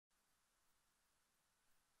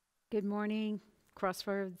Good morning,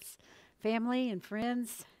 Crossroads family and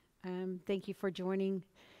friends. Thank you for joining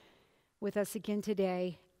with us again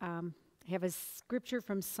today. I have a scripture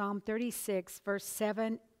from Psalm 36, verse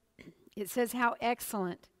 7. It says, "How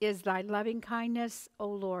excellent is thy loving kindness, O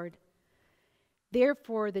Lord.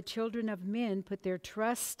 Therefore the children of men put their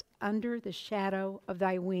trust under the shadow of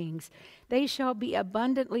thy wings. They shall be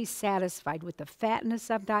abundantly satisfied with the fatness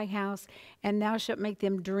of thy house, and thou shalt make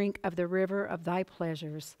them drink of the river of thy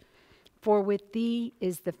pleasures. For with thee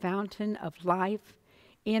is the fountain of life.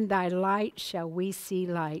 In thy light shall we see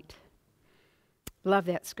light." Love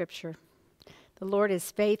that scripture. The Lord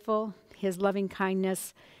is faithful. His loving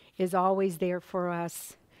kindness is always there for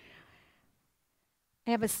us.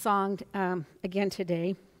 I have a song again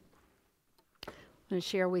today I'm going to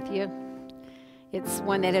share with you. It's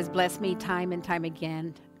one that has blessed me time and time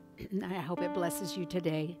again. I hope it blesses you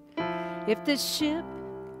today. If the ship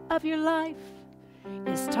of your life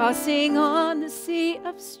is tossing on the sea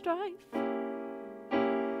of strife,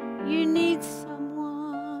 you need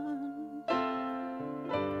someone.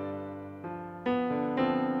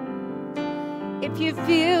 If you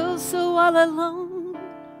feel so all alone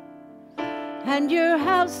and your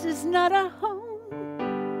house is not a home,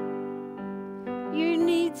 you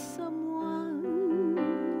need someone.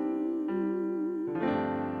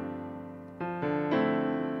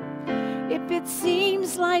 If it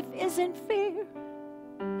seems life isn't fair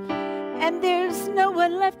and there's no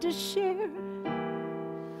one left to share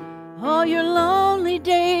all your lonely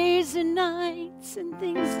days and nights, and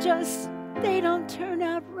things just, they don't turn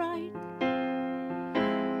out right,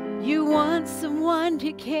 you want someone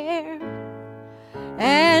to care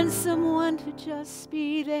and someone to just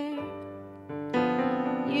be there.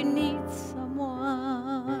 You need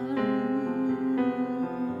someone.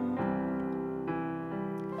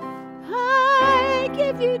 I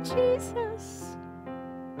give you Jesus.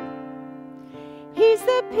 He's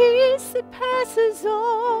the peace that passes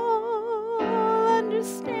all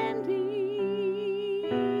understanding.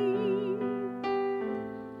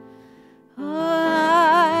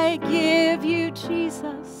 I give you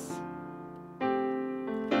Jesus.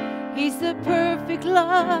 He's the perfect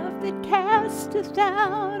love that casteth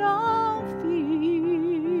out all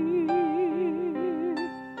fear.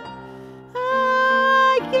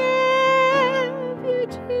 I give you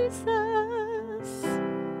Jesus.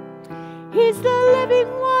 He's the living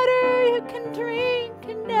water you can drink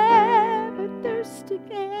and never thirst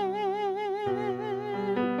again.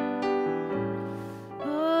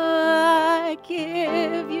 Oh, I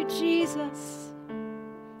give you Jesus.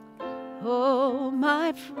 Oh,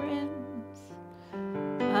 my friends,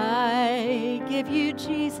 I give you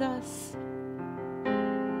Jesus.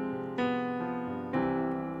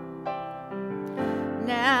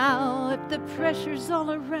 Now, if the pressure's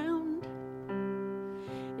all around,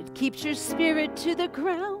 it keeps your spirit to the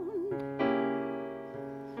ground,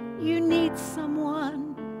 you need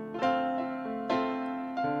someone.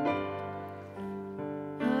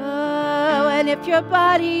 Oh, and if your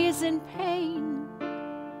body is in pain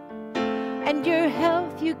and your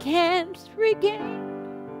health you can't regain,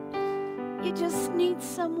 you just need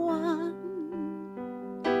someone.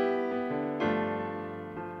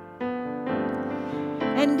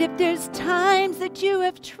 And if there's times that you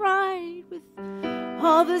have tried with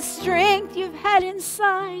all the strength you've had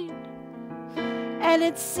inside, and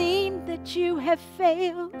it seemed that you have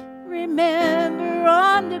failed, remember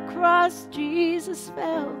on the cross Jesus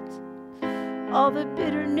felt all the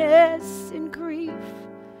bitterness and grief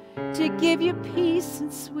to give you peace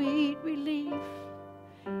and sweet relief.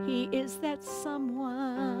 He is that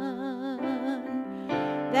someone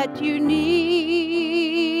that you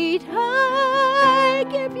need. I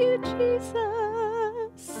give you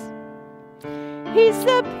Jesus. He's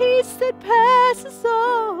the peace that passes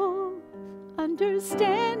all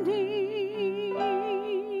understanding.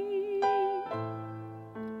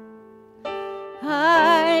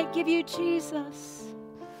 I give you Jesus.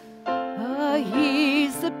 Oh,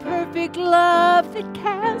 he's the perfect love that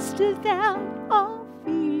casteth out all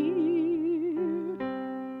fear.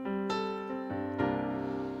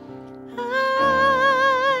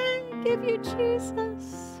 I give you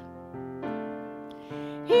Jesus.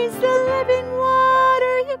 He's the living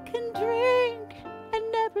water you can drink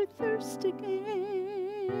and never thirst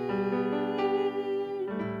again.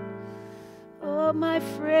 Oh, my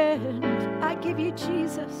friend, I give you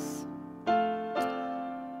Jesus. Oh,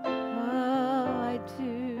 I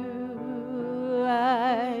do.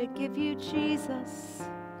 I give you Jesus.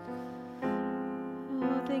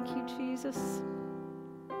 Oh, thank you, Jesus.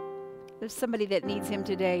 There's somebody that needs him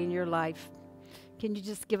today in your life. Can you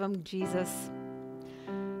just give him Jesus?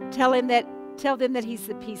 Tell him that Tell them that He's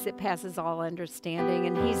the peace that passes all understanding,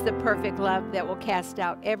 and He's the perfect love that will cast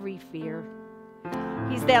out every fear.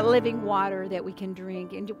 He's that living water that we can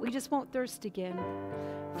drink, and we just won't thirst again.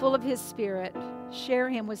 Full of His Spirit. Share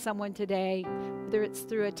Him with someone today, whether it's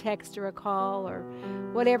through a text or a call or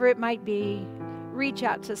whatever it might be. Reach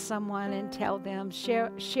out to someone and tell them,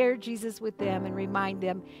 share Jesus with them, and remind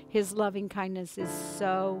them His loving kindness is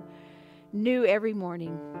so new every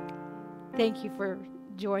morning. Thank you for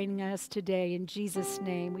joining us today. In Jesus'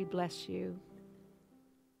 name, we bless you.